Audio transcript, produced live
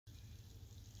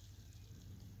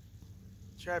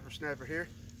Trapper Snapper here,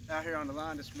 out here on the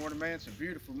line this morning, man. It's a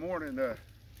beautiful morning.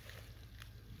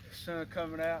 Sun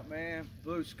coming out, man.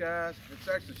 Blue skies. It's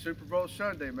actually Super Bowl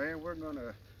Sunday, man. We're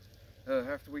gonna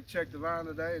after we check the line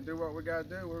today and do what we gotta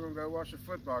do, we're gonna go watch a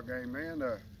football game, man.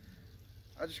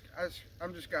 I'm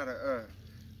just gotta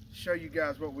show you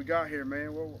guys what we got here,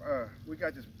 man. Well, we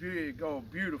got this big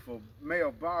old beautiful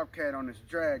male bobcat on this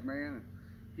drag, man.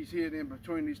 He's hid in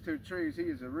between these two trees. He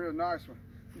is a real nice one.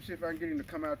 Let me see if I can get him to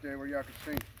come out there where y'all can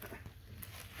see him.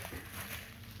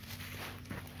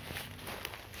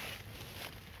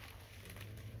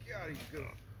 God, he's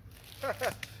good. I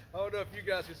don't know if you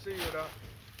guys can see it or not.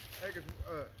 Take it,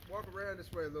 walk around this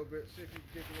way a little bit, see if you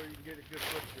can get to where you can get a good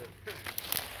foot.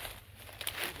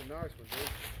 He's a nice one, dude.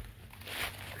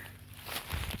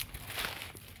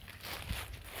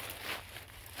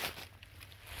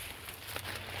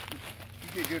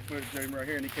 You get good footage of him right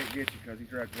here, and he can't get you because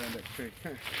he's right around that tree.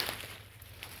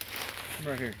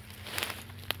 Right here.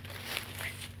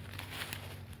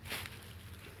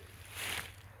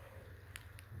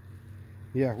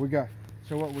 Yeah,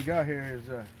 so what we got here is,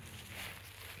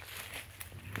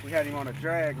 we had him on a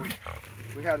drag.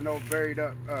 We had an old buried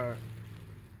up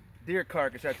deer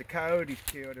carcass that the coyotes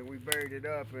killed, and we buried it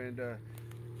up and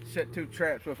set two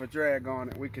traps with a drag on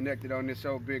it. We connected on this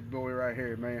old big boy right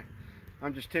here, man.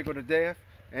 I'm just tickled to death,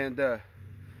 and I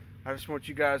just want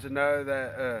you guys to know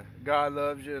that God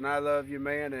loves you and I love you,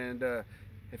 man. And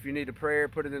if you need a prayer,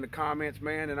 put it in the comments,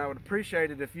 man. And I would appreciate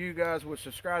it if you guys would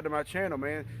subscribe to my channel,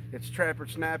 man. It's Trapper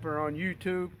Snapper on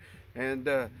YouTube. And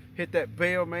hit that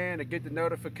bell, man, to get the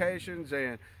notifications.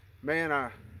 And,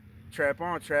 man, trap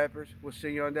on, trappers. We'll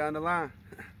see you on down the line.